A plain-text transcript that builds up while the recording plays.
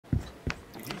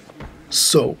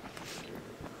So,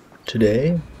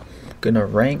 today I'm gonna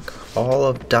rank all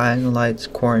of Dying Light's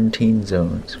quarantine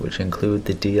zones, which include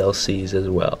the DLCs as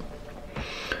well.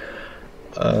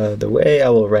 The way I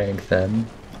will rank them,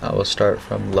 I will start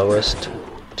from lowest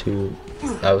to,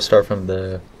 I will start from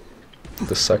the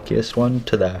suckiest one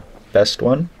to the best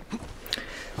one.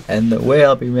 And the way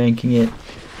I'll be ranking it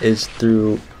is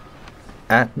through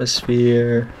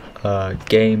atmosphere,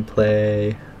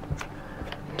 gameplay,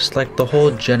 just like the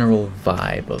whole general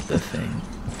vibe of the thing,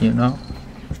 you know?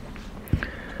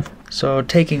 So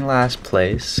taking last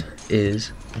place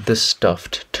is the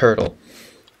Stuffed Turtle.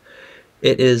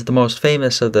 It is the most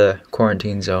famous of the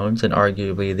quarantine zones and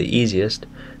arguably the easiest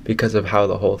because of how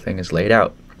the whole thing is laid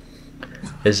out.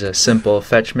 It is a simple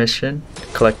fetch mission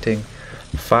collecting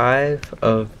 5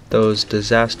 of those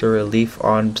disaster relief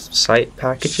on-site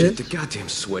packages. Shit, the goddamn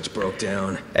switch broke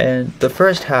down. And the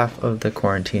first half of the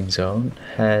quarantine zone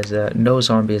has no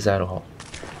zombies at all.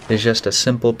 It's just a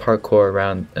simple parkour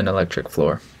around an electric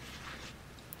floor.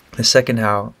 The second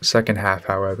half,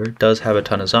 however, does have a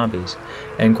ton of zombies,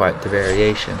 and quite the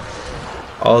variation,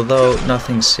 although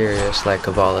nothing serious like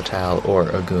a volatile or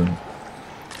a goon.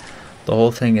 The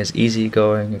whole thing is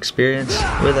easygoing experience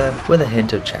with a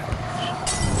hint of challenge.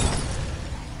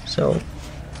 So,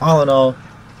 all in all,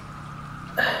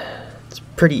 it's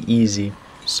pretty easy,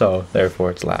 so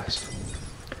therefore it's last.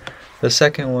 The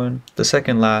second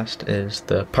last is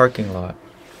the parking lot.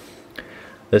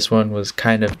 This one was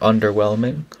kind of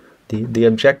underwhelming. The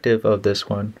objective of this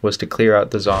one was to clear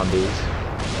out the zombies.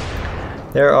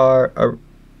 There are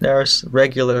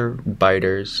regular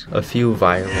biters, a few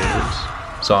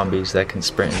virals, zombies that can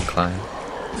sprint and climb,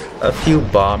 a few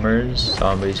bombers,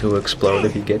 zombies who explode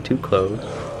if you get too close,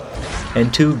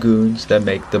 and 2 goons that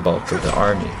make the bulk of the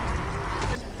army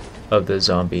of the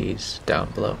zombies down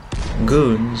below.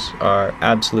 Goons are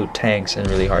absolute tanks and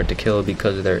really hard to kill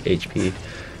because of their HP,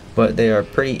 but they are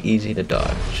pretty easy to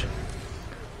dodge.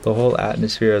 The whole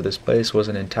atmosphere of this place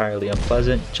wasn't entirely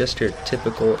unpleasant, just your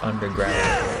typical underground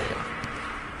area.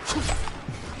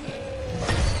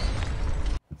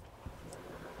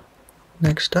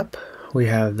 Next up, we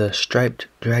have the Striped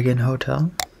Dragon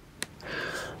Hotel.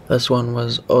 This one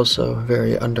was also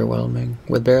very underwhelming,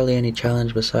 with barely any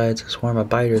challenge besides a swarm of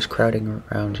biters crowding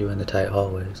around you in the tight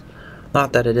hallways.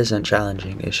 Not that it isn't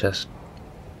challenging, it's just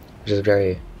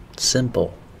very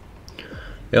simple.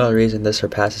 The only reason this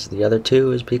surpasses the other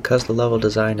 2 is because the level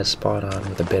design is spot on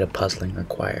with a bit of puzzling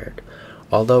required,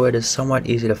 although it is somewhat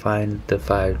easy to find the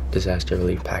 5 disaster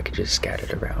relief packages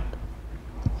scattered around.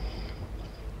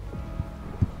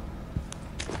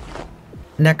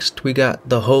 Next, we got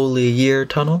the Holy Year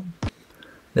Tunnel.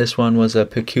 This one was a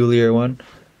peculiar one.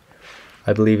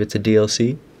 I believe it's a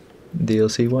DLC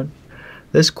one.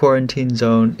 This quarantine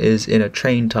zone is in a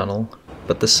train tunnel,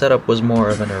 but the setup was more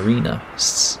of an arena.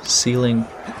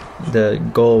 The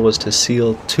goal was to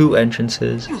seal 2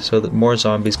 entrances so that more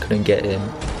zombies couldn't get in,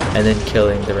 and then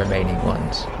killing the remaining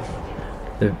ones.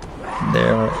 The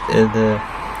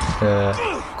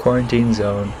quarantine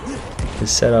zone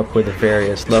is set up with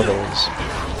various levels,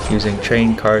 using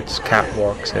train carts,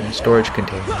 catwalks, and storage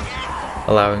containers,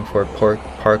 allowing for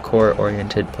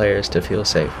parkour-oriented players to feel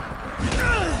safe.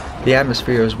 The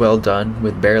atmosphere is well done,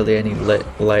 with barely any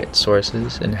light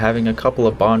sources, and having a couple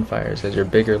of bonfires as your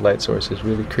bigger light sources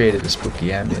really created a spooky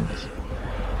ambience.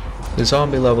 The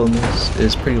zombie levelness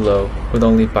is pretty low, with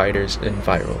only biters and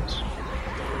virals.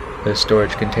 The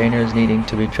storage containers needing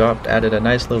to be dropped added a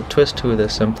nice little twist to the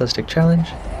simplistic challenge.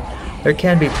 There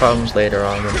can be problems later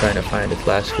on when trying to find its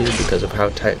last few because of how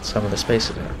tight some of the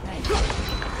spaces are.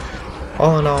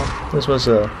 All in all, this was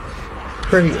a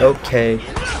pretty okay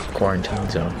quarantine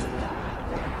zone.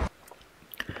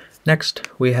 Next,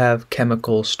 we have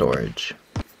Chemical Storage.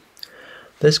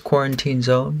 This quarantine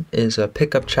zone is a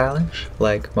pickup challenge,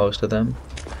 like most of them,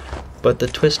 but the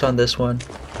twist on this one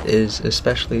is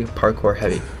especially parkour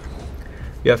heavy.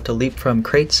 You have to leap from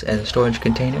crates and storage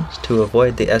containers to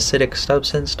avoid the acidic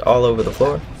substance all over the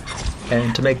floor,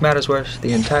 and to make matters worse,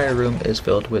 the entire room is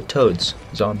filled with toads,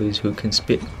 zombies who can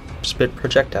spit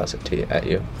projectiles at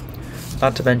you,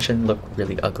 not to mention look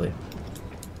really ugly.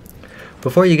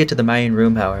 Before you get to the main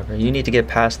room, however, you need to get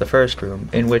past the first room,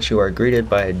 in which you are greeted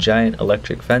by a giant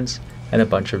electric fence and a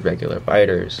bunch of regular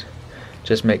biters.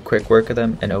 Just make quick work of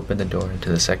them and open the door into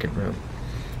the second room.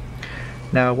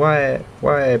 Now, why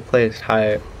I placed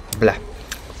I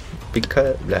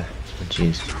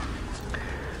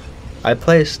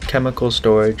placed Chemical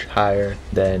Storage higher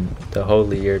than the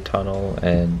Holy Year Tunnel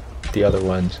and the other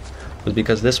ones was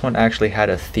because this one actually had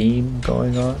a theme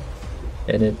going on,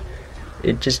 and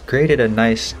it just created a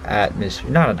nice atmosphere.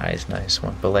 Not a nice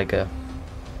one, but like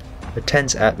a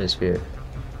tense atmosphere,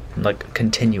 like a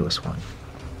continuous one.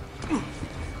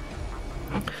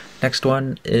 Next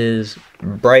one is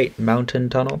Bright Mountain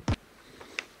Tunnel.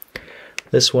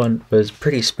 This one was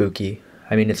pretty spooky.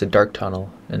 I mean, it's a dark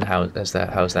tunnel, and how is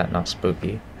that not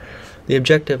spooky? The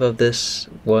objective of this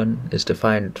one is to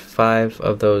find 5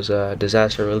 of those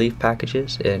disaster relief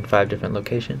packages in 5 different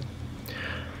locations.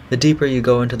 The deeper you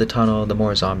go into the tunnel, the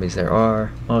more zombies there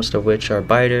are, most of which are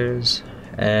biters,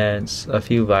 and a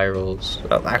few virals,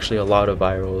 actually a lot of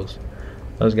virals.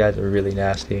 Those guys are really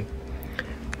nasty.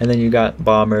 And then you got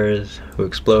bombers who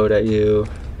explode at you,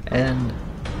 and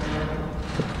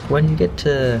when you get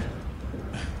to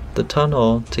the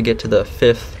tunnel to get to the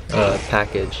 5th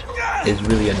package is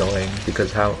really annoying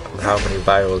because how many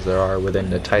virals there are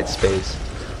within a tight space.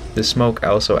 The smoke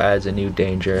also adds a new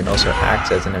danger and also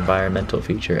acts as an environmental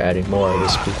feature, adding more of a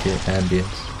spooky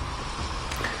ambience.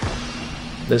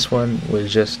 This one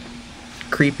was just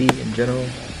creepy in general,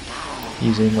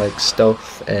 using like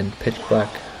stealth and pitch black.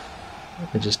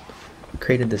 It just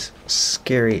created this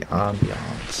scary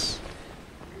ambiance.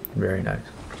 Very nice.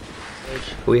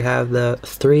 We have the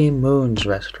Three Moons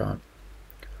restaurant,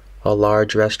 a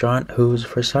large restaurant whose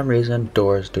for some reason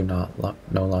doors do no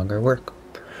longer work.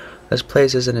 This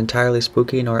place isn't entirely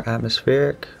spooky nor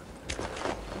atmospheric,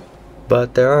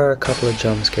 but there are a couple of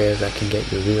jump scares that can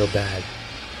get you real bad.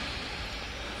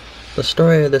 The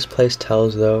story of this place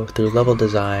tells, though, through level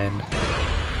design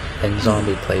and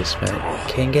zombie placement,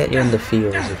 can get you in the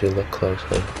feels if you look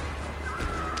closely.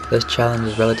 This challenge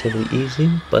is relatively easy,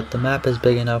 but the map is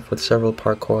big enough with several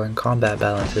parkour and combat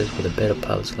balances with a bit of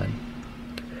puzzling.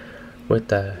 With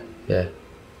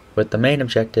the main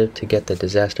objective to get the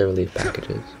disaster relief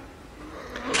packages.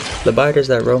 The biters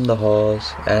that roam the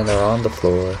halls and are on the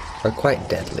floor are quite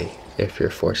deadly if you're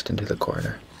forced into the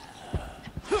corner.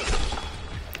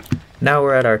 Now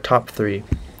we're at our top 3.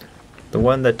 The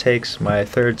one that takes my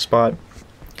 3rd spot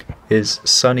is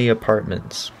Sunny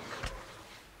Apartments.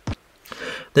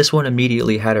 This one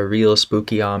immediately had a real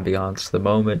spooky ambiance the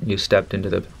moment you stepped into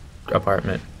the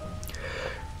apartment.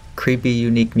 Creepy,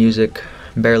 unique music,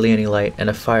 barely any light, and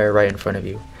a fire right in front of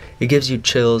you. It gives you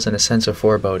chills and a sense of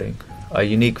foreboding. A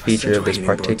unique feature of this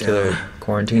particular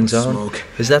quarantine zone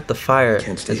is that the fire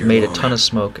has made a ton of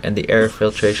smoke and the air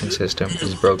filtration system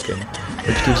is broken,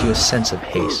 which gives you a sense of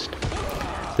haste.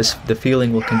 The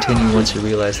feeling will continue once you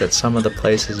realize that some of the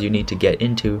places you need to get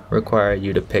into require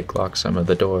you to picklock some of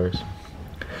the doors.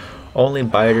 Only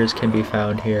biters can be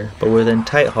found here, but within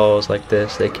tight halls like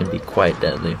this, they can be quite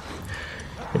deadly.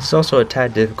 It's also a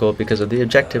tad difficult because of the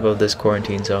objective of this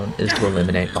quarantine zone is to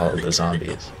eliminate all of the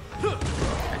zombies.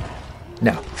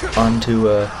 Now, on to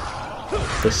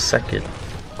the second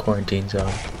quarantine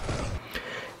zone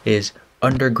is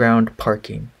underground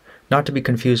parking. Not to be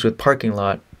confused with parking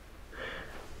lot.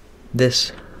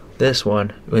 This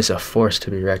one is a force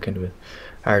to be reckoned with.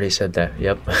 I already said that,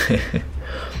 yep.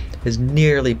 Is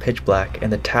nearly pitch black,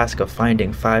 and the task of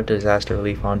finding 5 disaster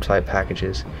relief on-site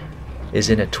packages is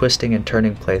in a twisting and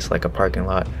turning place like a parking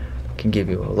lot can give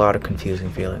you a lot of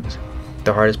confusing feelings.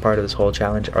 The hardest part of this whole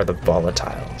challenge are the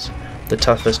volatiles. The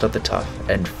toughest of the tough,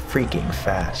 and freaking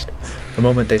fast. The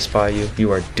moment they spot you,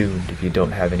 you are doomed if you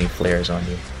don't have any flares on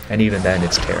you, and even then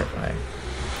it's terrifying.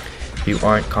 If you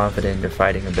aren't confident in your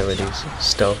fighting abilities,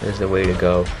 stealth is the way to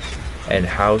go, and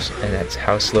that's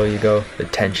how slow you go, the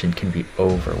tension can be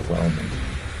overwhelming.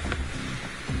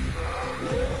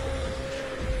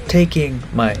 Taking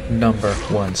my number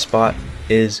 1 spot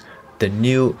is the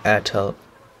new Antalya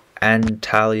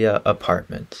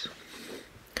Apartments.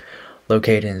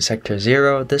 Located in Sector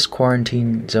 0, this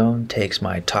quarantine zone takes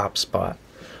my top spot.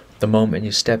 The moment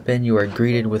you step in, you are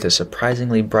greeted with a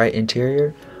surprisingly bright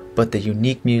interior, but the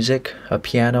unique music, a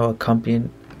piano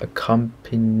accompaniment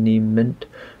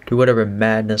to whatever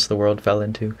madness the world fell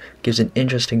into, gives an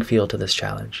interesting feel to this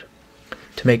challenge.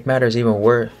 To make matters even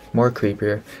more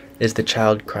creepier is the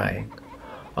child crying.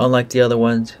 Unlike the other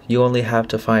ones, you only have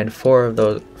to find 4 of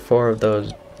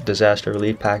those disaster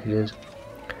relief packages,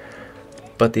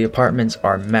 but the apartments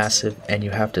are massive and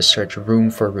you have to search room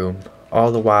for room,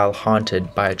 all the while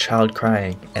haunted by a child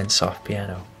crying and soft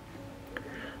piano.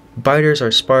 Biters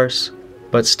are sparse,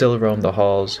 but still roam the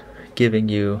halls, giving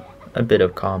you a bit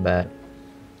of combat.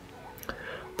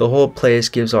 The whole place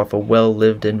gives off a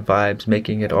well-lived-in vibes,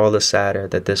 making it all the sadder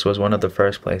that this was one of the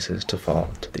first places to fall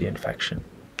to the infection.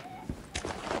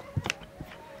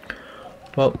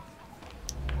 Well,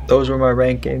 those were my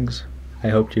rankings. I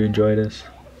hope you enjoyed this.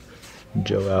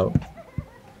 Joe out.